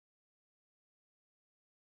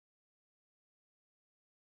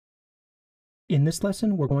In this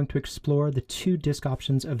lesson, we're going to explore the two disk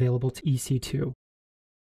options available to EC2.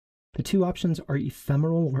 The two options are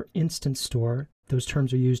ephemeral or instant store. Those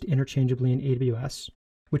terms are used interchangeably in AWS,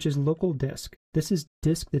 which is local disk. This is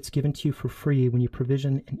disk that's given to you for free when you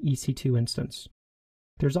provision an EC2 instance.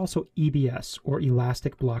 There's also EBS or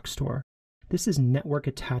elastic block store. This is network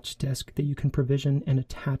attached disk that you can provision and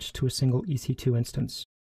attach to a single EC2 instance.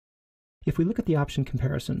 If we look at the option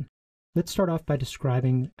comparison, let's start off by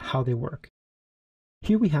describing how they work.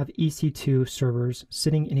 Here we have EC2 servers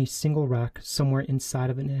sitting in a single rack somewhere inside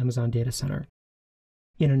of an Amazon data center.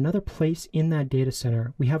 In another place in that data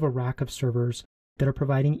center, we have a rack of servers that are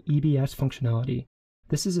providing EBS functionality.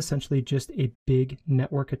 This is essentially just a big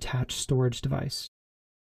network attached storage device.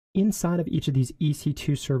 Inside of each of these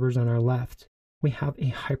EC2 servers on our left, we have a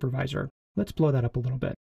hypervisor. Let's blow that up a little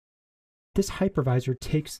bit. This hypervisor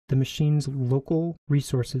takes the machine's local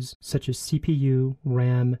resources such as CPU,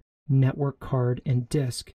 RAM, network card, and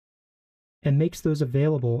disk, and makes those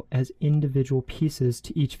available as individual pieces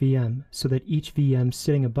to each VM so that each VM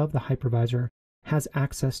sitting above the hypervisor has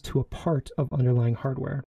access to a part of underlying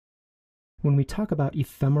hardware. When we talk about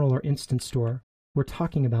ephemeral or instant store, we're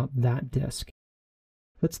talking about that disk.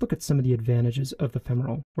 Let's look at some of the advantages of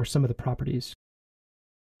ephemeral, or some of the properties.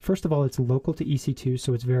 First of all, it's local to EC2,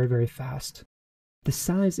 so it's very, very fast. The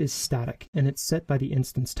size is static, and it's set by the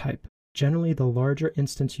instance type. Generally, the larger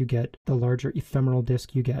instance you get, the larger ephemeral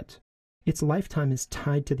disk you get. Its lifetime is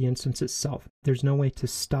tied to the instance itself. There's no way to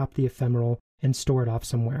stop the ephemeral and store it off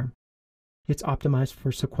somewhere. It's optimized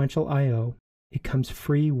for sequential I/O. It comes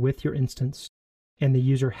free with your instance, and the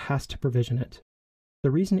user has to provision it.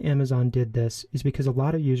 The reason Amazon did this is because a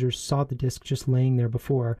lot of users saw the disk just laying there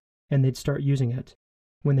before, and they'd start using it.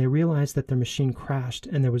 When they realized that their machine crashed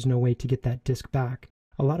and there was no way to get that disk back,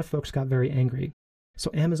 a lot of folks got very angry. So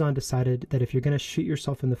Amazon decided that if you're going to shoot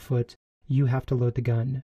yourself in the foot, you have to load the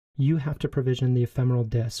gun. You have to provision the ephemeral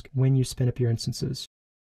disk when you spin up your instances.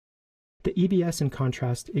 The EBS, in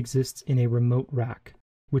contrast, exists in a remote rack,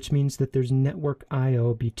 which means that there's network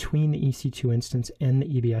I/O between the EC2 instance and the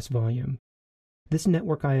EBS volume. This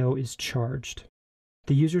network I/O is charged.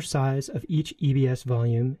 The user size of each EBS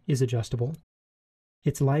volume is adjustable.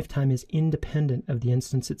 Its lifetime is independent of the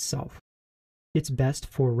instance itself. It's best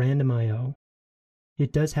for random I/O.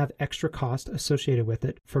 It does have extra cost associated with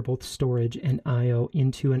it for both storage and I/O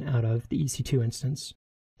into and out of the EC2 instance.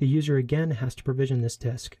 The user again has to provision this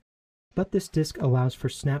disk. But this disk allows for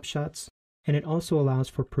snapshots, and it also allows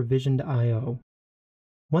for provisioned I/O.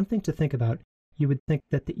 One thing to think about, you would think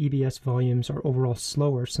that the EBS volumes are overall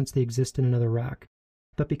slower since they exist in another rack.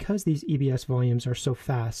 But because these EBS volumes are so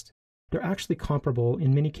fast, they're actually comparable,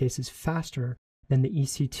 in many cases faster, than the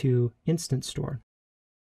EC2 instant store.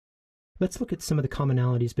 Let's look at some of the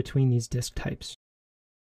commonalities between these disk types.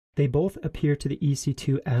 They both appear to the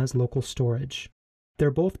EC2 as local storage.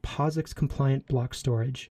 They're both POSIX-compliant block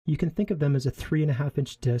storage. You can think of them as a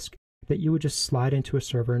 3.5-inch disk that you would just slide into a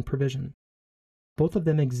server and provision. Both of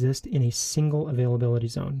them exist in a single availability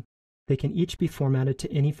zone. They can each be formatted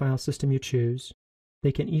to any file system you choose.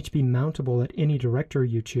 They can each be mountable at any directory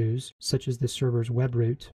you choose, such as the server's web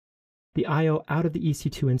root. The I/O out of the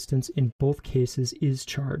EC2 instance in both cases is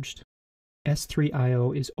charged. S3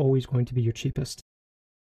 I/O is always going to be your cheapest.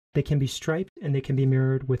 They can be striped and they can be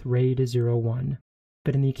mirrored with RAID 01.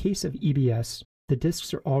 But in the case of EBS, the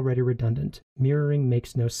disks are already redundant. Mirroring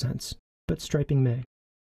makes no sense, but striping may.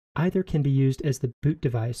 Either can be used as the boot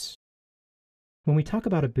device. When we talk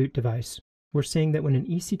about a boot device, we're saying that when an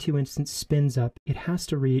EC2 instance spins up, it has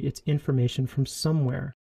to read its information from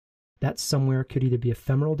somewhere. That somewhere could either be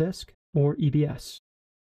ephemeral disk or EBS.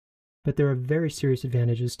 But there are very serious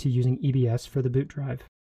advantages to using EBS for the boot drive.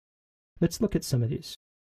 Let's look at some of these.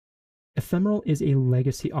 Ephemeral is a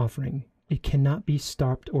legacy offering. It cannot be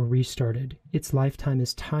stopped or restarted. Its lifetime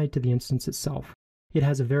is tied to the instance itself. It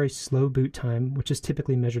has a very slow boot time, which is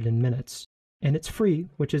typically measured in minutes, and it's free,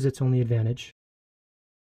 which is its only advantage.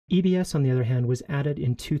 EBS, on the other hand, was added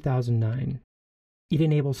in 2009. It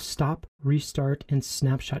enables stop, restart, and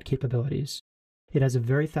snapshot capabilities. It has a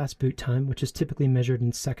very fast boot time, which is typically measured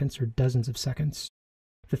in seconds or dozens of seconds.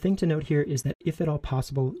 The thing to note here is that if at all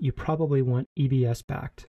possible, you probably want EBS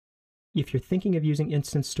backed. If you're thinking of using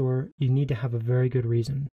instant store, you need to have a very good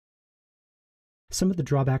reason. Some of the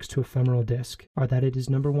drawbacks to ephemeral disk are that it is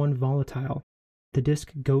number one, volatile. The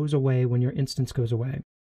disk goes away when your instance goes away.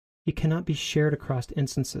 It cannot be shared across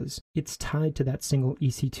instances. It's tied to that single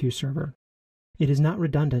EC2 server. It is not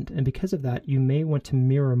redundant, and because of that, you may want to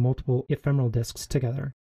mirror multiple ephemeral disks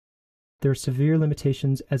together. There are severe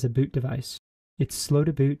limitations as a boot device. It's slow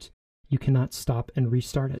to boot. You cannot stop and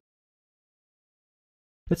restart it.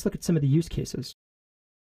 Let's look at some of the use cases.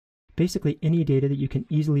 Basically, any data that you can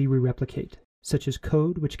easily re-replicate, such as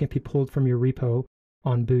code which can be pulled from your repo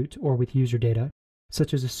on boot or with user data,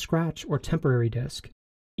 such as a scratch or temporary disk.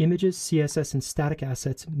 Images, CSS, and static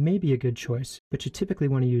assets may be a good choice, but you typically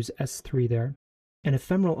want to use S3 there. And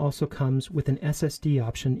Ephemeral also comes with an SSD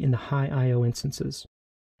option in the high I/O instances.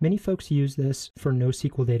 Many folks use this for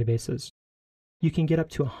NoSQL databases. You can get up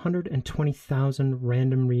to 120,000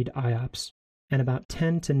 random read IOPS and about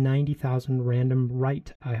 10 to 90,000 random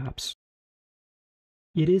write IOPS.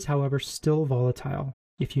 It is, however, still volatile.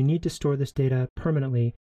 If you need to store this data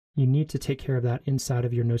permanently, you need to take care of that inside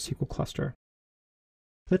of your NoSQL cluster.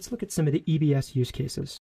 Let's look at some of the EBS use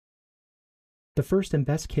cases. The first and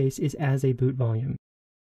best case is as a boot volume.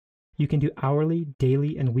 You can do hourly,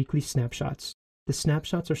 daily, and weekly snapshots. The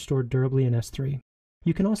snapshots are stored durably in S3.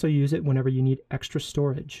 You can also use it whenever you need extra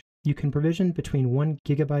storage. You can provision between 1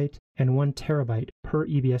 gigabyte and 1 terabyte per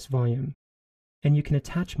EBS volume. And you can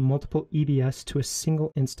attach multiple EBS to a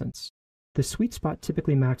single instance. The sweet spot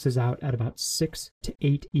typically maxes out at about 6 to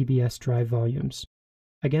 8 EBS drive volumes.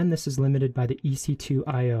 Again, this is limited by the EC2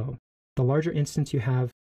 I/O. The larger instance you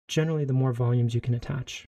have, generally the more volumes you can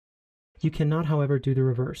attach. You cannot, however, do the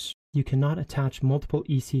reverse. You cannot attach multiple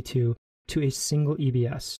EC2 to a single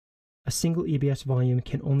EBS. A single EBS volume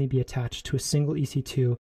can only be attached to a single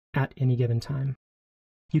EC2 at any given time.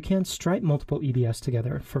 You can stripe multiple EBS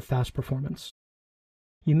together for fast performance.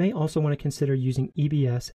 You may also want to consider using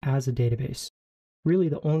EBS as a database. Really,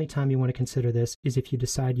 the only time you want to consider this is if you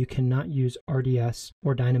decide you cannot use RDS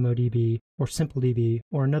or DynamoDB or SimpleDB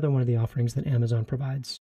or another one of the offerings that Amazon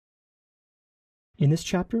provides. In this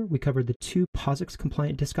chapter, we covered the two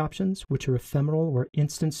POSIX-compliant disk options, which are Ephemeral or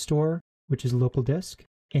Instance Store, which is local disk,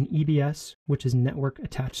 and EBS, which is network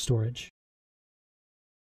attached storage.